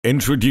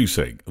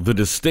Introducing the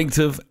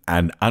distinctive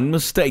and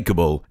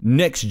unmistakable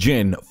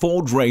Next-Gen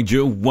Ford Ranger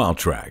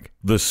Wildtrak,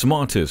 the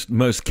smartest,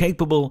 most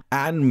capable,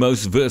 and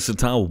most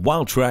versatile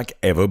Wildtrak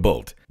ever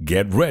built.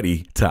 Get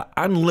ready to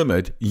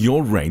unlimit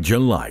your Ranger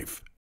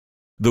life.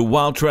 The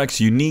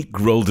Wildtrak's unique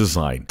grille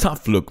design,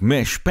 tough look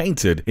mesh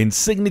painted in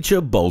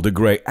signature boulder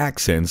gray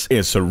accents,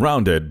 is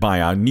surrounded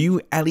by our new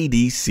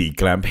LED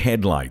C-clamp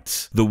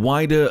headlights. The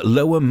wider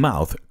lower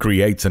mouth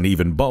creates an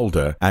even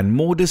bolder and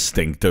more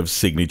distinctive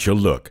signature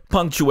look,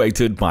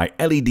 punctuated by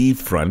LED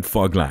front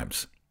fog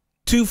lamps.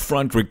 Two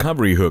front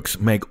recovery hooks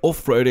make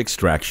off-road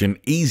extraction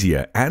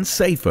easier and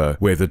safer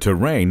where the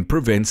terrain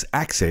prevents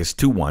access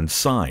to one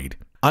side.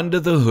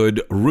 Under the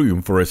hood,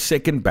 room for a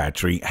second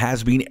battery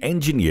has been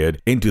engineered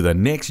into the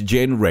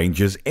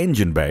Next-GenRanger's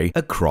engine bay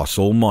across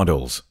all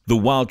models. The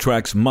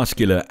Wildtrak's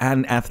muscular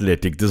and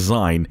athletic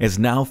design is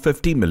now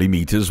 50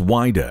 mm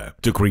wider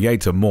to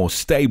create a more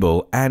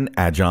stable and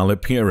agile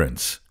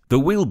appearance. The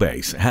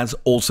wheelbase has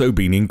also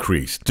been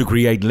increased to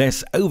create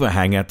less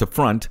overhang at the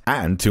front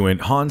and to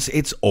enhance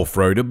its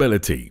off-road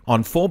ability.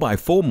 On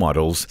 4x4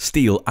 models,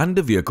 steel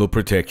under-vehicle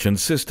protection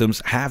systems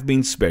have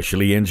been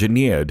specially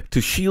engineered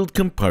to shield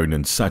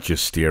components such as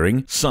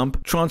steering,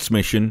 sump,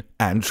 transmission,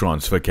 and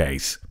transfer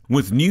case.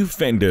 With new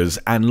fenders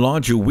and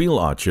larger wheel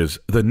arches,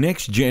 the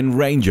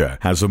Next-GenRanger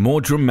has a more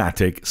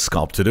dramatic,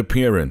 sculpted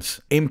appearance.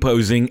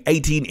 Imposing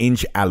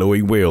 18-inch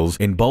alloy wheels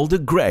in bolder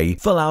gray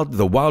fill out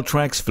the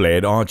Wildtrak's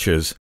flared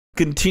arches.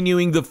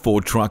 Continuing the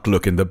Ford truck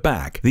look in the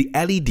back, the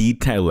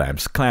LED tail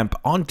lamps clamp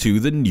onto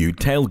the new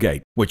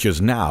tailgate, which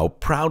is now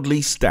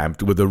proudly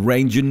stamped with the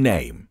Ranger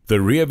name.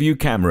 The rear-view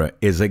camera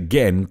is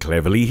again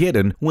cleverly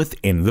hidden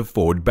within the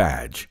Ford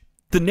badge.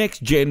 The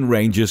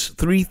Next-GenRanger's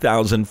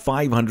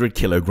 3,500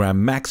 kg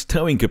max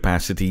towing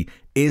capacity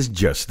is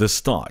just the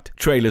start.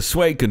 Trailer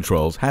sway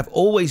controls have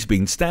always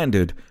been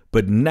standard,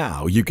 but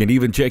now you can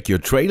even check your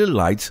trailer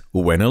lights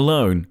when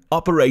alone.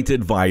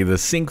 Operated via the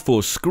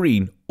SyncForce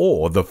screen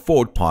or the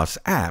Ford Pass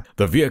app,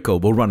 the vehicle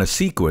will run a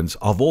sequence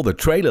of all the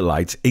trailer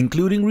lights,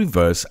 including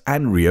reverse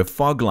and rear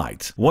fog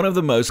lights. One of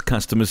the most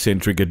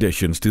customer-centric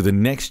additions to the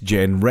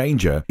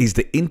Next-GenRanger is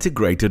the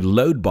integrated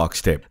load box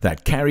step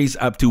that carries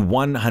up to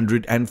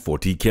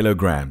 140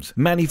 kilograms.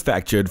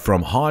 Manufactured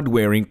from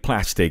hard-wearing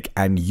plastic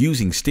and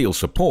using steel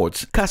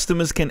supports,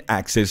 customers can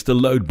access the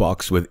load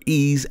box with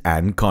ease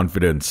and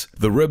confidence.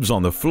 The ribs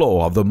on the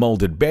floor of the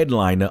molded bed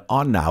liner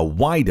are now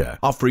wider,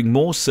 offering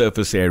more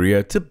surface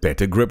area to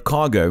better grip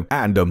cargo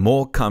and a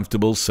more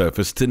comfortable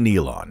surface to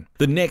kneel on.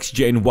 The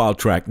Next-Gen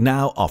Wildtrak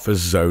now offers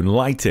zone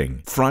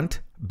lighting.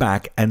 Front,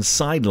 back, and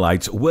side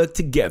lights work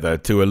together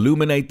to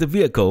illuminate the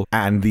vehicle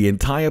and the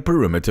entire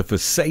perimeter for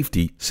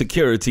safety,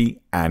 security,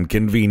 and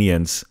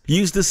convenience.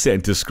 Use the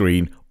center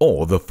screen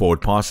or the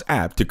Ford Pass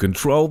app to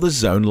control the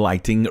zone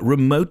lighting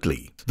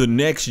remotely. The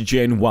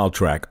Next-Gen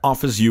Wildtrak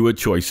offers you a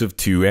choice of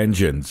two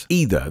engines,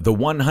 either the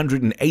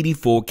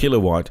 184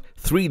 kilowatt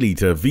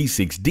 3-liter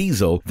V6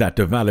 diesel that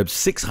develops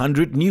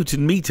 600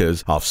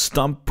 Nm of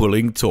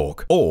stump-pulling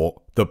torque,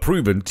 or the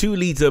proven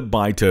 2-liter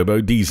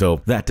bi-turbo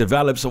diesel that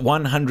develops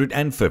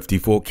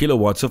 154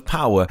 kilowatts of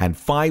power and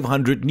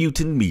 500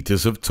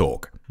 Nm of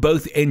torque.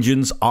 Both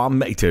engines are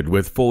mated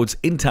with Ford's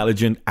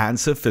intelligent and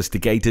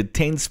sophisticated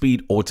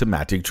 10-speed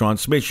automatic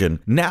transmission,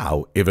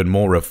 now even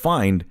more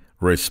refined,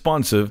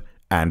 responsive,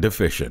 and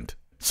efficient.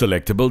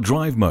 Selectable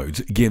drive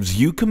modes gives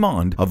you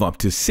command of up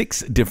to 6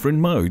 different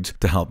modes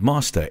to help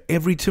master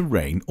every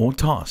terrain or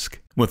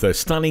task. With a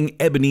stunning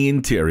ebony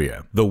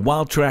interior, the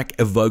Wildtrak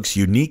evokes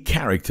unique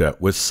character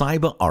with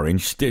cyber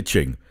orange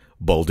stitching,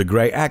 bolder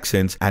gray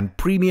accents, and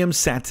premium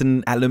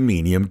satin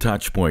aluminium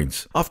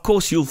touchpoints. Of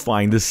course, you'll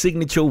find the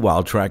signature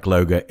Wildtrak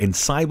logo in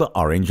cyber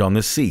orange on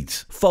the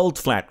seats.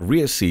 Fold-flat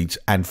rear seats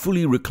and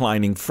fully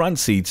reclining front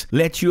seats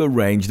let you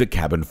arrange the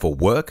cabin for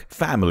work,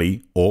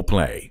 family, or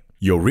play.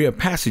 Your rear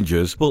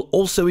passengers will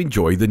also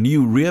enjoy the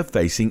new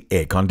rear-facing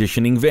air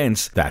conditioning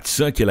vents that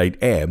circulate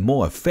air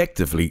more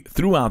effectively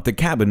throughout the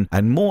cabin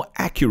and more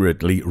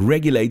accurately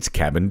regulates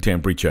cabin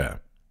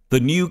temperature. The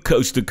new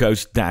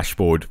coast-to-coast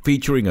dashboard,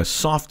 featuring a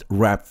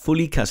soft-wrap,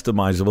 fully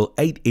customizable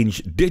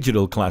 8-inch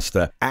digital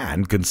cluster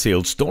and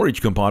concealed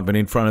storage compartment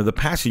in front of the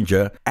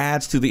passenger,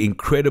 adds to the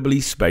incredibly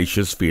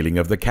spacious feeling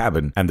of the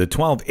cabin, and the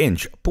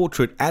 12-inch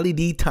portrait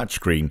LED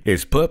touchscreen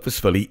is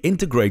purposefully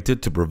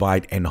integrated to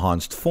provide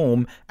enhanced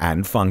form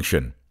and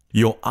function.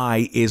 Your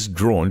eye is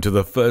drawn to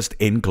the first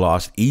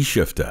in-class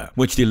E-shifter,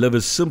 which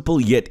delivers simple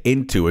yet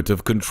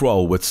intuitive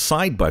control with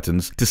side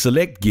buttons to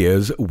select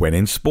gears when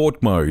in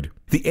sport mode.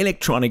 The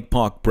electronic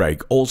park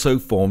brake also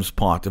forms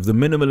part of the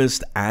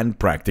minimalist and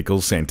practical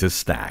center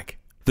stack.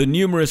 The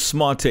numerous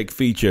smart tech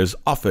features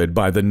offered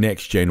by the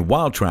Next-Gen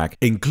Wildtrak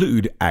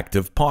include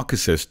Active Park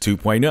Assist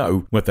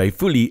 2.0 with a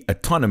fully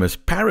autonomous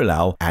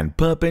parallel and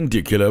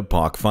perpendicular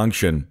park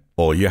function.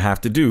 All you have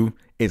to do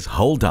is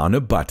hold down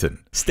a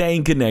button.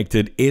 Staying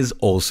connected is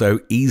also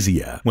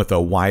easier with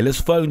a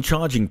wireless phone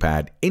charging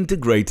pad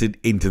integrated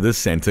into the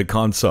center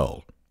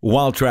console.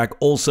 Wildtrak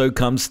also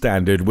comes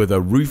standard with a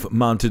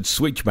roof-mounted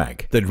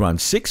switchback that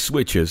runs 6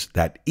 switches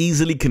that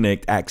easily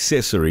connect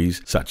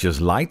accessories such as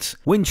lights,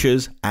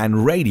 winches,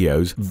 and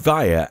radios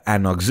via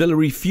an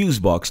auxiliary fuse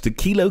box to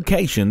key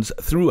locations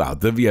throughout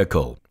the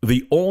vehicle.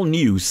 The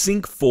all-new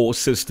Sync 4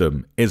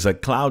 system is a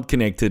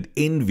cloud-connected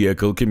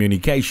in-vehicle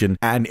communication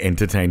and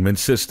entertainment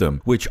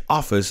system which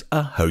offers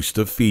a host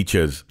of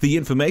features. The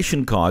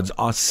information cards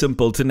are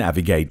simple to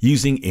navigate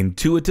using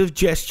intuitive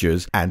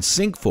gestures, and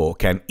Sync 4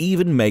 can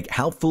even make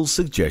helpful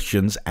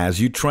suggestions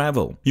as you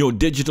travel. Your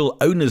digital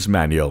owner's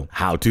manual,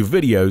 how-to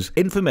videos,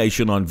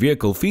 information on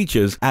vehicle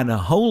features, and a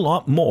whole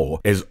lot more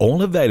is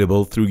all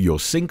available through your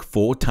Sync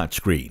 4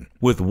 touchscreen.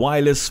 With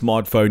wireless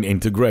smartphone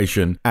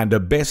integration and a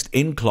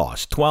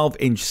best-in-class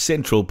 12-inch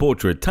central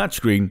portrait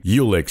touchscreen,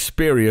 you'll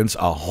experience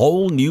a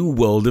whole new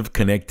world of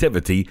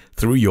connectivity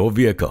through your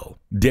vehicle.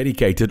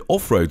 Dedicated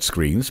off-road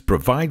screens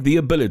provide the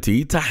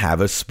ability to have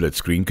a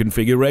split-screen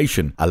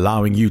configuration,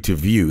 allowing you to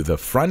view the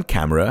front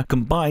camera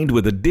combined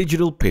with a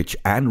digital pitch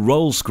and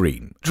roll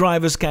screen.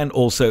 Drivers can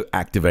also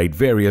activate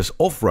various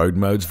off-road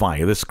modes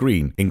via the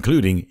screen,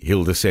 including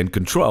hill descent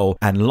control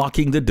and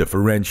locking the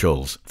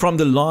differentials. From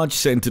the large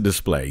center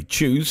display,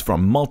 choose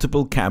from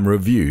multiple camera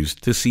views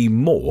to see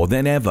more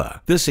than ever.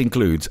 This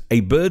includes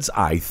a bird's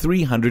eye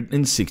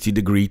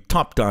 360-degree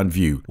top-down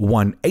view,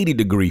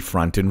 180-degree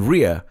front and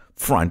rear,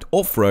 front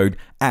off-road,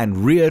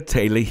 and rear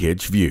tailor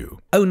hitch view.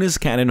 Owners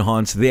can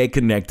enhance their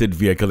connected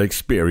vehicle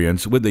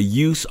experience with the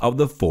use of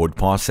the Ford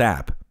Pass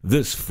app.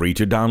 This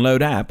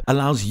free-to-download app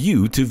allows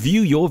you to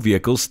view your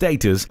vehicle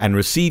status and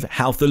receive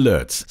health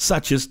alerts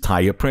such as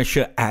tire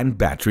pressure and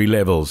battery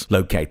levels,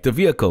 locate the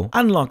vehicle,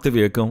 unlock the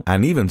vehicle,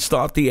 and even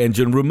start the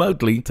engine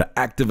remotely to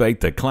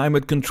activate the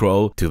climate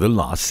control to the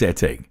last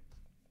setting.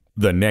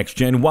 The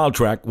Next-Gen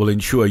Wildtrak will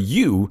ensure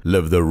you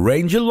live the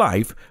Ranger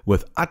life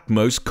with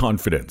utmost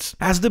confidence.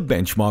 As the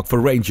benchmark for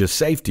Ranger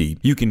safety,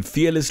 you can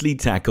fearlessly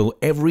tackle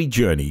every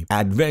journey,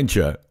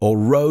 adventure, or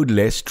road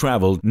less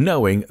traveled,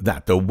 knowing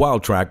that the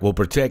Wildtrak will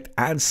protect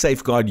and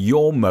safeguard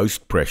your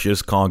most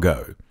precious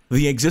cargo.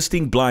 The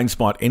existing blind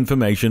spot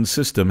information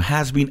system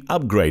has been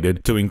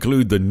upgraded to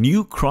include the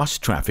new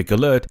cross-traffic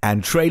alert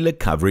and trailer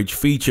coverage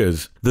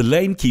features. The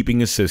lane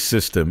keeping assist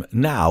system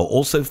now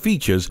also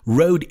features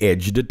road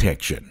edge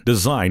detection.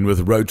 Designed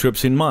with road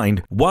trips in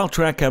mind,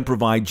 Wildtrak can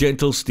provide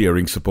gentle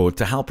steering support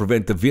to help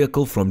prevent the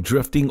vehicle from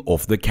drifting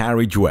off the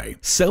carriageway.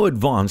 So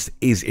advanced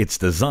is its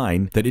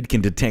design that it can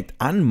detect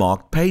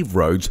unmarked paved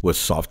roads with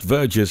soft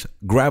verges,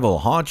 gravel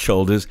hard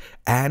shoulders,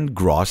 and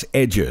grass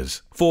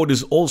edges. Ford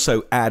has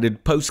also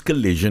added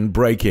post-collision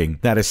braking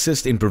that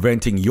assists in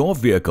preventing your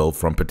vehicle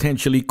from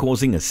potentially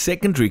causing a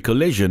secondary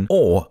collision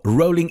or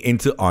rolling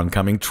into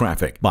oncoming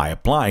traffic by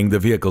applying the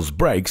vehicle's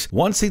brakes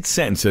once it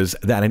senses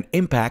that an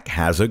impact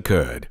has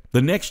occurred.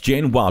 The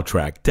Next-Gen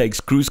Wildtrak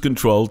takes cruise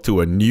control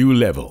to a new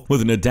level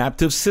with an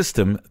adaptive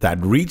system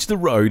that reads the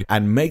road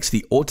and makes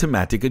the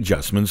automatic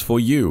adjustments for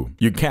you.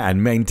 You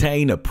can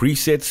maintain a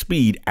preset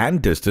speed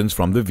and distance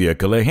from the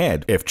vehicle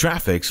ahead. If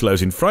traffic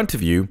slows in front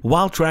of you,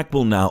 Wildtrak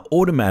will now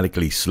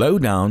automatically slow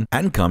down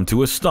and come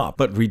to a stop,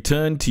 but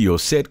return to your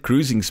set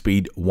cruising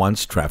speed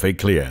once traffic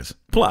clears.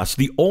 Plus,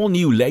 the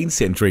all-new lane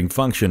centering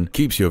function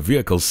keeps your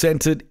vehicle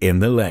centered in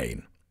the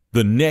lane.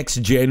 The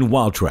Next-Gen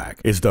Wildtrak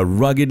is the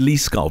ruggedly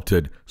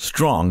sculpted,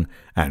 strong,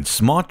 and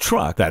smart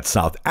truck that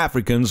South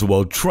Africans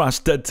will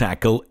trust to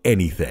tackle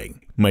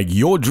anything. Make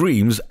your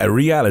dreams a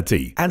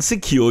reality and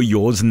secure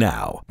yours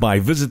now by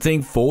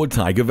visiting Ford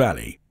Tiger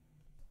Valley.